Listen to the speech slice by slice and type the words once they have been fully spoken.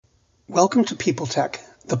Welcome to People Tech,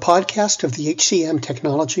 the podcast of the HCM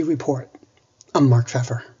Technology Report. I'm Mark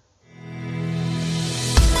Pfeffer.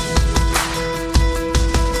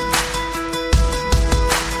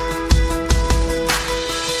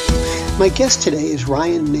 My guest today is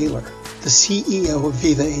Ryan Naylor, the CEO of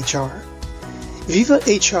Viva HR. Viva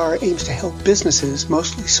HR aims to help businesses,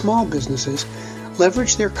 mostly small businesses,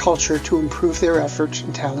 leverage their culture to improve their efforts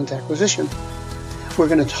in talent acquisition. We're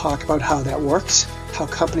going to talk about how that works, how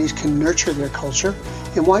companies can nurture their culture,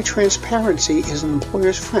 and why transparency is an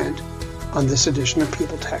employer's friend on this edition of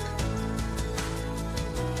People Tech.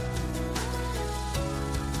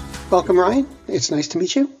 Welcome, Ryan. It's nice to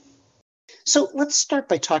meet you. So let's start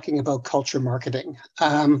by talking about culture marketing.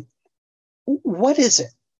 What is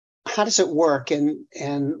it? How does it work? And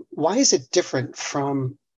why is it different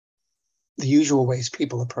from the usual ways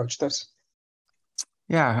people approach this?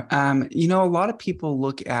 Yeah. A lot of people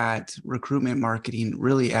look at recruitment marketing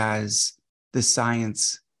really as the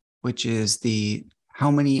science, which is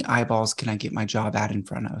how many eyeballs can I get my job ad in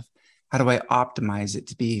front of? How do I optimize it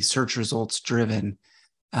to be search results driven,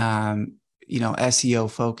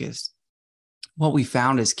 SEO focused? What we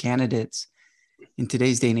found is candidates in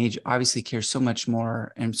today's day and age obviously care so much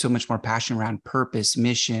more and so much more passion around purpose,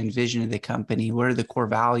 mission, vision of the company. What are the core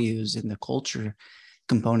values and the culture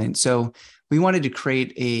component? So we wanted to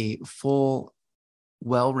create a full,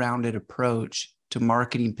 well-rounded approach to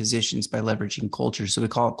marketing positions by leveraging culture. So we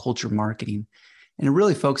call it culture marketing. And it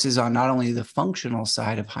really focuses on not only the functional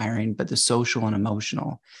side of hiring, but the social and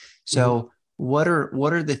emotional. So what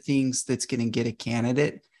are the things that's going to get a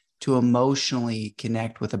candidate to emotionally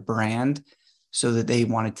connect with a brand so that they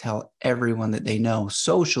want to tell everyone that they know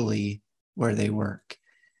socially where they work?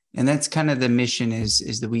 And that's kind of the mission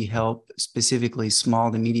is that we help specifically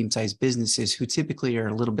small to medium-sized businesses who typically are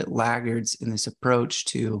a little bit laggards in this approach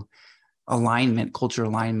to alignment, culture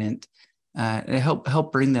alignment, and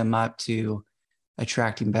help bring them up to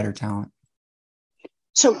attracting better talent.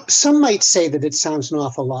 So some might say that it sounds an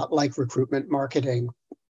awful lot like recruitment marketing.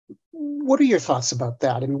 What are your thoughts about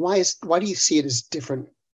that? And why do you see it as different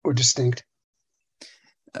or distinct?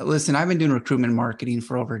 Listen, I've been doing recruitment marketing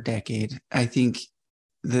for over a decade. I think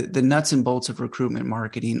the nuts and bolts of recruitment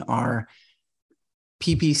marketing are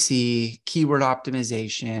PPC, keyword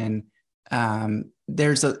optimization.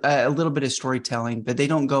 There's a little bit of storytelling, but they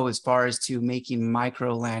don't go as far as to making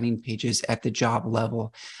micro landing pages at the job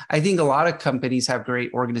level. I think a lot of companies have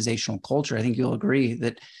great organizational culture. I think you'll agree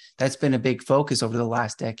that that's been a big focus over the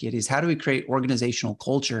last decade is how do we create organizational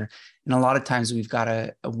culture? And a lot of times we've got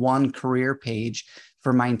a one career page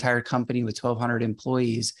for my entire company with 1,200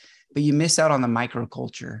 employees, but you miss out on the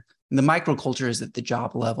microculture. And the microculture is at the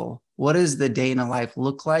job level. What does the day in a life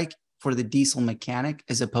look like for the diesel mechanic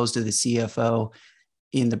as opposed to the CFO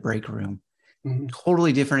in the break room? Mm-hmm.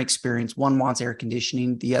 Totally different experience. One wants air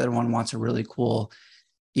conditioning. The other one wants a really cool,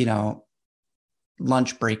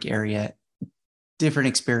 lunch break area. Different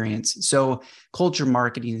experience. So culture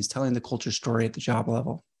marketing is telling the culture story at the job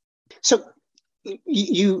level. So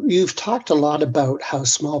you've talked a lot about how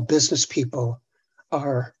small business people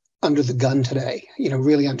are under the gun today,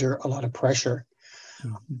 really under a lot of pressure.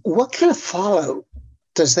 Mm-hmm. What kind of fallout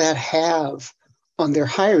does that have on their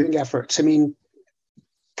hiring efforts? I mean,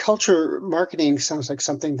 culture marketing sounds like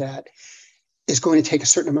something that is going to take a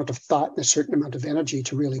certain amount of thought and a certain amount of energy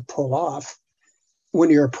to really pull off.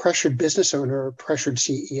 When you're a pressured business owner or a pressured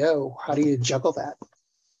CEO, how do you juggle that?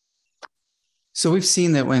 So we've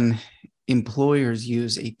seen that when employers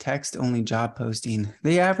use a text-only job posting,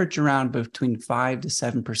 they average around between 5 to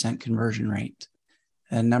 7% conversion rate.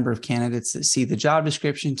 A number of candidates that see the job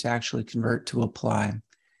description to actually convert to apply.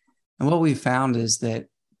 And what we found is that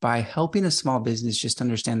by helping a small business just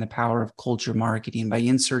understand the power of culture marketing, by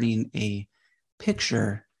inserting a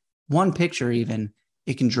picture, one picture even,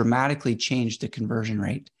 it can dramatically change the conversion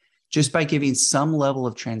rate just by giving some level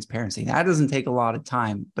of transparency. That doesn't take a lot of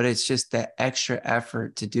time, but it's just that extra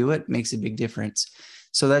effort to do it makes a big difference.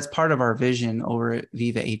 So that's part of our vision over at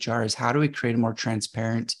Viva HR is how do we create a more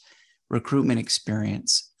transparent recruitment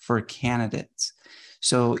experience for candidates?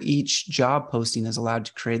 So each job posting is allowed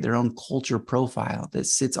to create their own culture profile that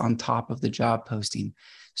sits on top of the job posting.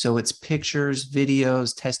 So it's pictures,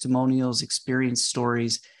 videos, testimonials, experience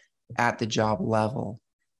stories at the job level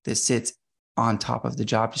that sits on top of the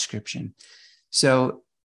job description. So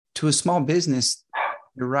to a small business,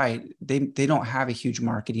 you're right. They don't have a huge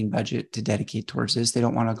marketing budget to dedicate towards this. They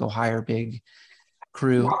don't want to go hire a big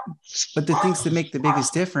crew. But the things that make the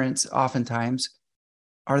biggest difference oftentimes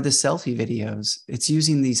are the selfie videos. It's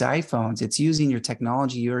using these iPhones. It's using your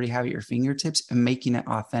technology you already have at your fingertips and making it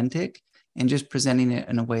authentic and just presenting it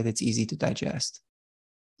in a way that's easy to digest.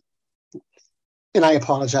 And I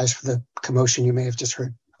apologize for the commotion you may have just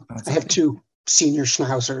heard. That's I have okay. two senior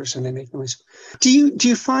schnauzers and they make noise. Do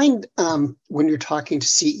you find when you're talking to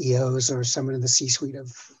CEOs or someone in the C-suite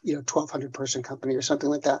of 1,200 person company or something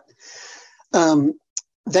like that, um,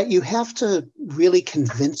 that you have to really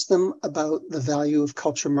convince them about the value of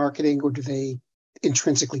culture marketing, or do they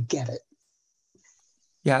intrinsically get it?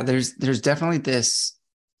 Yeah, there's definitely this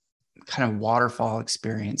kind of waterfall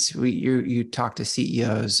experience. You talk to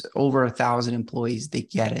CEOs, over 1,000 employees, they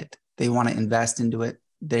get it. They want to invest into it.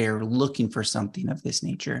 They're looking for something of this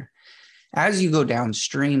nature. As you go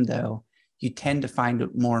downstream, though, you tend to find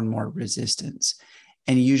more and more resistance.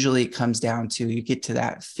 And usually it comes down to you get to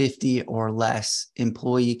that 50 or less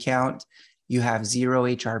employee count. You have zero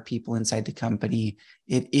HR people inside the company.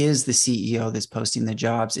 It is the CEO that's posting the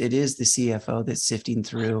jobs. It is the CFO that's sifting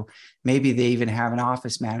through. Maybe they even have an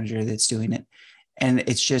office manager that's doing it. And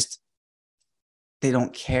it's just, they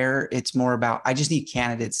don't care. It's more about, I just need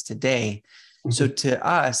candidates today. So to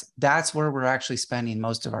us, that's where we're actually spending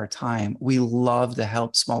most of our time. We love to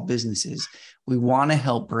help small businesses. We want to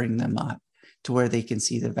help bring them up to where they can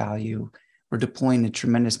see the value. We're deploying a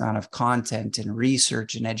tremendous amount of content and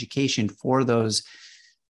research and education for those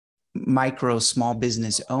micro small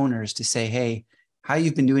business owners to say, hey, how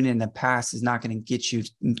you've been doing it in the past is not going to get you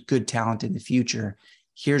good talent in the future.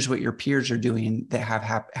 Here's what your peers are doing that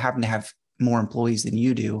happen to have more employees than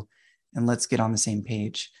you do. And let's get on the same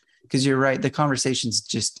page. Because you're right, the conversation's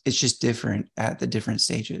it's just different at the different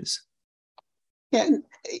stages. Yeah, and,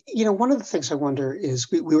 one of the things I wonder is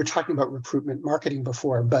we were talking about recruitment marketing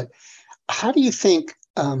before, but how do you think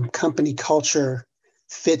company culture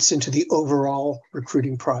fits into the overall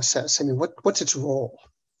recruiting process? I mean, what's its role?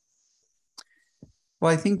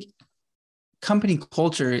 Well, I think company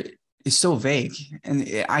culture is so vague,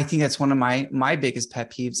 and I think that's one of my biggest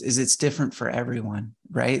pet peeves is it's different for everyone,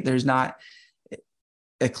 right? There's not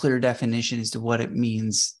a clear definition as to what it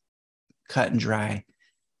means, cut and dry.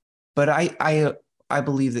 But I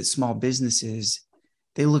believe that small businesses,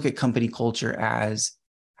 they look at company culture as,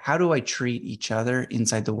 how do I treat each other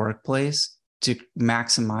inside the workplace to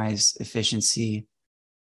maximize efficiency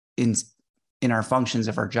in our functions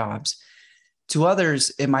of our jobs? To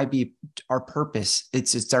others, it might be our purpose.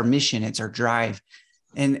 It's our mission. It's our drive.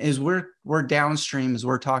 And as we're downstream, as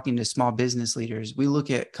we're talking to small business leaders, we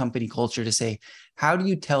look at company culture to say, how do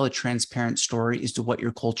you tell a transparent story as to what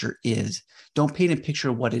your culture is? Don't paint a picture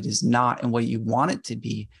of what it is not and what you want it to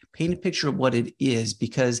be. Paint a picture of what it is,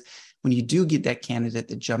 because when you do get that candidate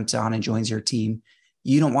that jumps on and joins your team,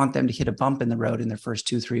 you don't want them to hit a bump in the road in their first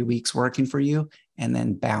 2-3 weeks working for you and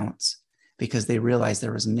then bounce because they realize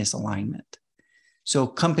there was misalignment. So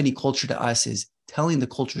company culture to us is telling the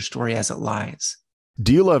culture story as it lies.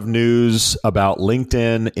 Do you love news about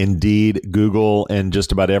LinkedIn, Indeed, Google, and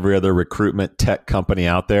just about every other recruitment tech company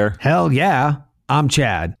out there? Hell yeah. I'm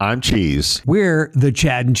Chad. I'm Cheese. We're the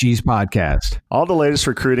Chad and Cheese Podcast. All the latest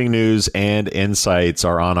recruiting news and insights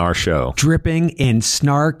are on our show. Dripping in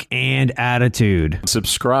snark and attitude.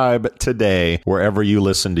 Subscribe today wherever you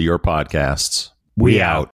listen to your podcasts. We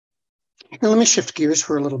out. Now, let me shift gears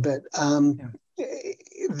for a little bit.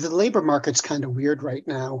 The labor market's kind of weird right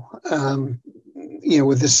now,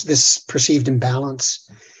 with this perceived imbalance.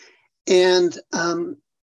 And I'm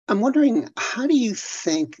wondering, how do you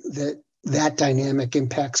think that dynamic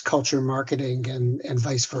impacts culture marketing and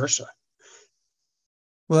vice versa?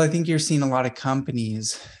 Well, I think you're seeing a lot of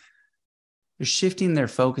companies, they're shifting their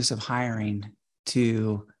focus of hiring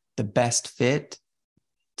to the best fit,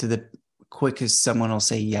 to the quickest someone will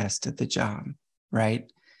say yes to the job, right?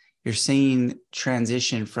 You're seeing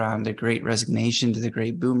transition from the great resignation to the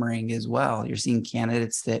great boomerang as well. You're seeing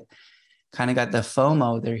candidates that kind of got the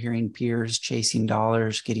FOMO. They're hearing peers chasing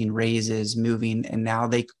dollars, getting raises, moving. And now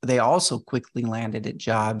they also quickly landed at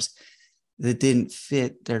jobs that didn't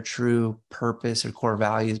fit their true purpose or core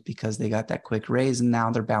values because they got that quick raise. And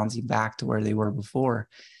now they're bouncing back to where they were before.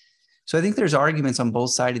 So I think there's arguments on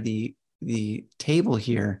both sides of the table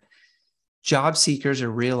here. Job seekers are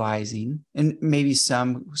realizing, and maybe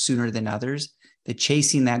some sooner than others, that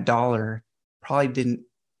chasing that dollar probably didn't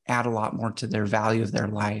add a lot more to their value of their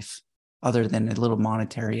life other than a little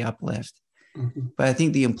monetary uplift. Mm-hmm. But I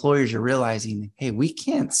think the employers are realizing, hey, we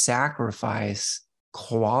can't sacrifice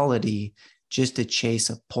quality just to chase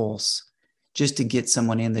a pulse, just to get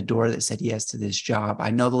someone in the door that said yes to this job. I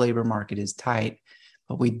know the labor market is tight,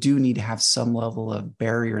 but we do need to have some level of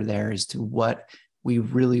barrier there as to what we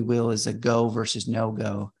really will is a go versus no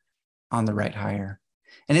go on the right hire.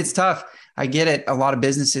 And it's tough. I get it. A lot of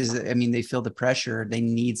businesses, they feel the pressure. They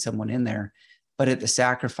need someone in there, but at the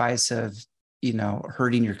sacrifice of,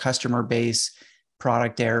 hurting your customer base,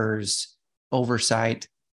 product errors, oversight,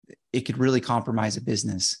 it could really compromise a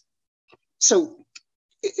business. So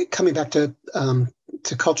coming back to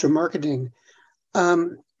culture marketing,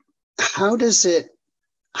 how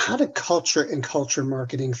do culture and culture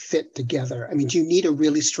marketing fit together? I mean, do you need a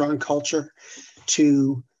really strong culture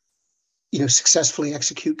to, successfully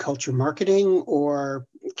execute culture marketing, or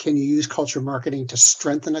can you use culture marketing to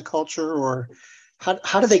strengthen a culture, or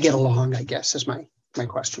how do they get along, I guess, is my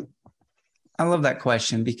question. I love that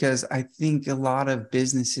question because I think a lot of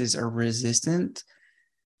businesses are resistant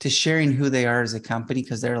to sharing who they are as a company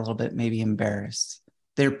because they're a little bit maybe embarrassed.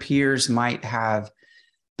 Their peers might have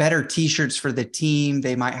better t-shirts for the team.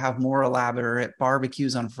 They might have more elaborate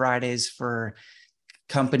barbecues on Fridays for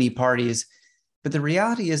company parties. But the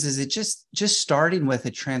reality is it just starting with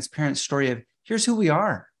a transparent story of here's who we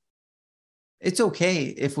are. It's okay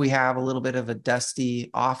if we have a little bit of a dusty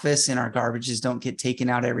office and our garbages don't get taken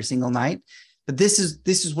out every single night. But this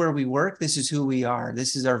is where we work. This is who we are.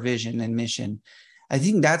 This is our vision and mission. I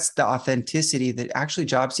think that's the authenticity that actually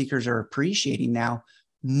job seekers are appreciating now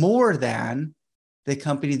more than the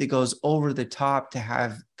company that goes over the top to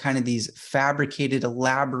have kind of these fabricated,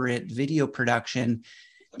 elaborate video production.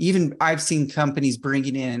 Even I've seen companies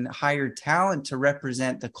bringing in hired talent to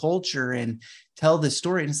represent the culture and tell the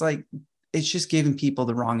story. And it's like, it's just giving people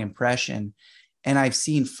the wrong impression. And I've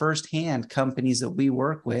seen firsthand companies that we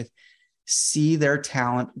work with see their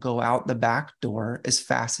talent go out the back door as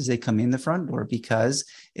fast as they come in the front door because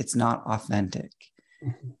it's not authentic.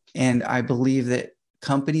 Mm-hmm. And I believe that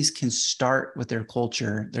companies can start with their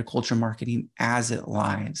culture marketing as it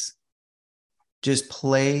lies. Just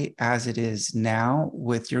play as it is now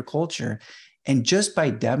with your culture. And just by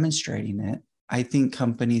demonstrating it, I think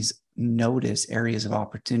companies notice areas of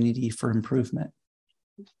opportunity for improvement.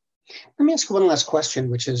 Let me ask you one last question,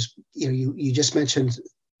 which is, you just mentioned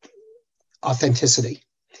authenticity.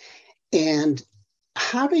 And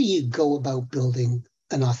how do you go about building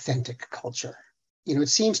an authentic culture? It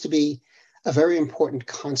seems to be a very important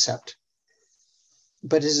concept,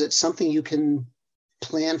 but is it something you can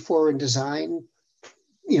plan for and design?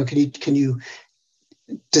 Can you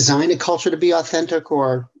design a culture to be authentic,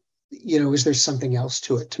 or, is there something else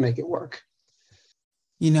to it to make it work?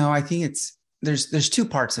 I think there's two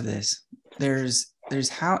parts of this. There's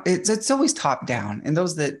how it's always top down, and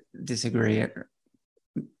those that disagree,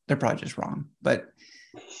 they're probably just wrong. But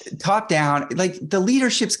top down, like the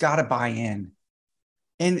leadership's got to buy in.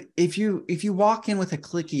 And if you walk in with a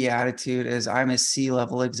cliquey attitude as I'm a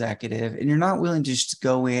C-level executive, and you're not willing to just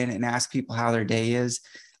go in and ask people how their day is,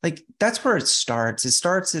 like that's where it starts. It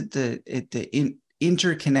starts at the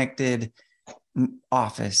interconnected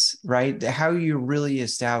office, right? How you're really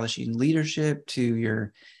establishing leadership to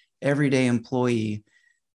your everyday employee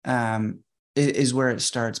is where it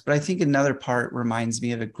starts. But I think another part reminds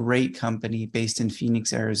me of a great company based in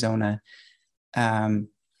Phoenix, Arizona.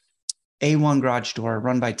 A1 Garage Door,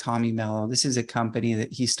 run by Tommy Mello. This is a company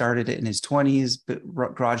that he started in his 20s, but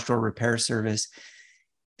garage door repair service.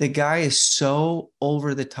 The guy is so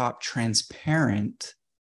over the top transparent.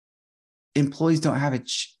 Employees don't have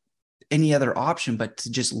any other option but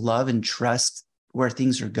to just love and trust where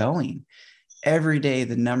things are going. Every day,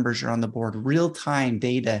 the numbers are on the board, real-time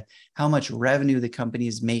data, how much revenue the company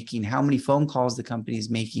is making, how many phone calls the company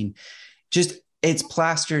is making. Just, it's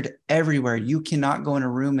plastered everywhere. You cannot go in a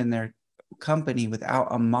room in their company without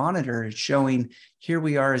a monitor showing here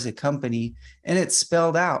we are as a company, and it's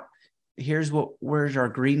spelled out. Where's our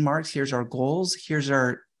green marks? Here's our goals. Here's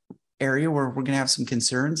our area where we're going to have some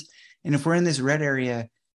concerns. And if we're in this red area,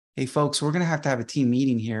 hey, folks, we're going to have a team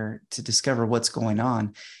meeting here to discover what's going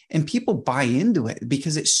on. And people buy into it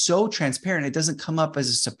because it's so transparent. It doesn't come up as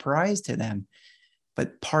a surprise to them.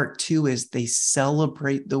 But part two is they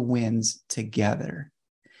celebrate the wins together.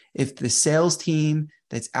 If the sales team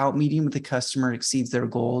that's out meeting with the customer exceeds their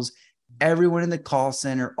goals, everyone in the call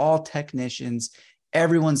center, all technicians,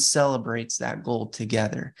 everyone celebrates that goal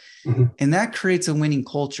together. Mm-hmm. And that creates a winning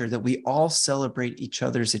culture that we all celebrate each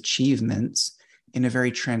other's achievements in a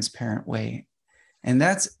very transparent way. And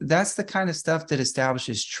that's the kind of stuff that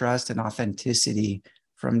establishes trust and authenticity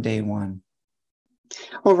from day one.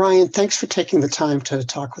 Well, Ryan, thanks for taking the time to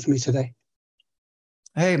talk with me today.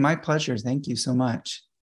 Hey, my pleasure. Thank you so much.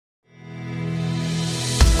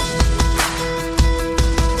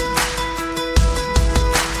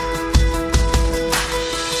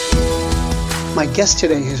 My guest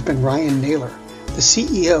today has been Ryan Naylor, the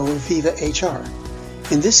CEO of Viva HR.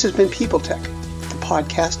 And this has been People Tech, the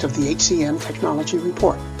podcast of the HCM Technology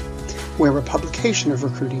Report. We're a publication of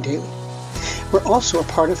Recruiting Daily. We're also a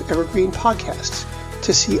part of Evergreen Podcasts.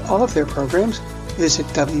 To see all of their programs, visit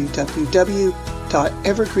www.evergreen.co.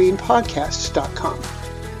 www.evergreenpodcasts.com.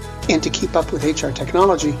 And to keep up with HR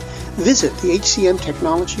technology, visit the HCM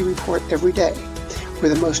Technology Report every day. We're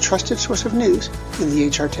the most trusted source of news in the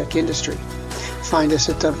HR tech industry. Find us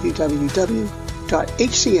at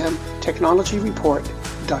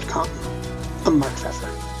www.hcmtechnologyreport.com. I'm Mark Pfeffer.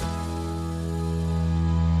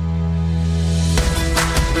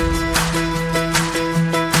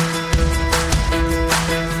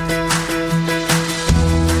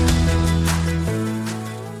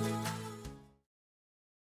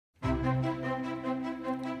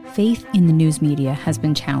 Faith in the news media has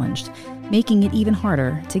been challenged, making it even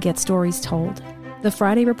harder to get stories told. The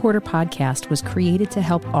Friday Reporter podcast was created to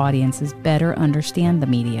help audiences better understand the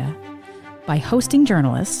media by hosting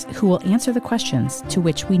journalists who will answer the questions to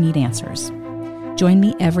which we need answers. Join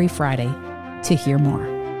me every Friday to hear more.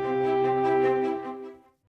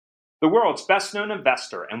 The world's best-known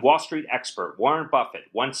investor and Wall Street expert Warren Buffett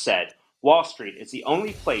once said, "Wall Street is the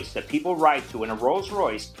only place that people ride to in a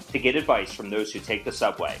Rolls-Royce to get advice from those who take the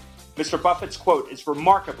subway." Mr. Buffett's quote is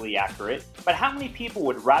remarkably accurate, but how many people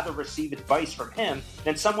would rather receive advice from him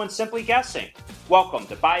than someone simply guessing? Welcome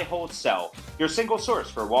to Buy, Hold, Sell, your single source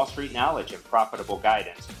for Wall Street knowledge and profitable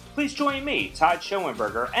guidance. Please join me, Todd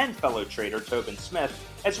Schoenberger, and fellow trader Tobin Smith,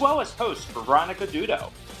 as well as host Veronica Dudo,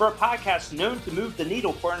 for a podcast known to move the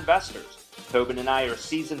needle for investors. Tobin and I are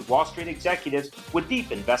seasoned Wall Street executives with deep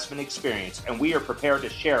investment experience, and we are prepared to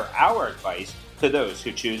share our advice to those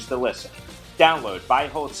who choose to listen. Download Buy,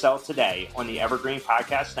 Hold, Sell today on the Evergreen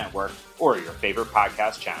Podcast Network or your favorite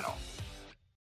podcast channel.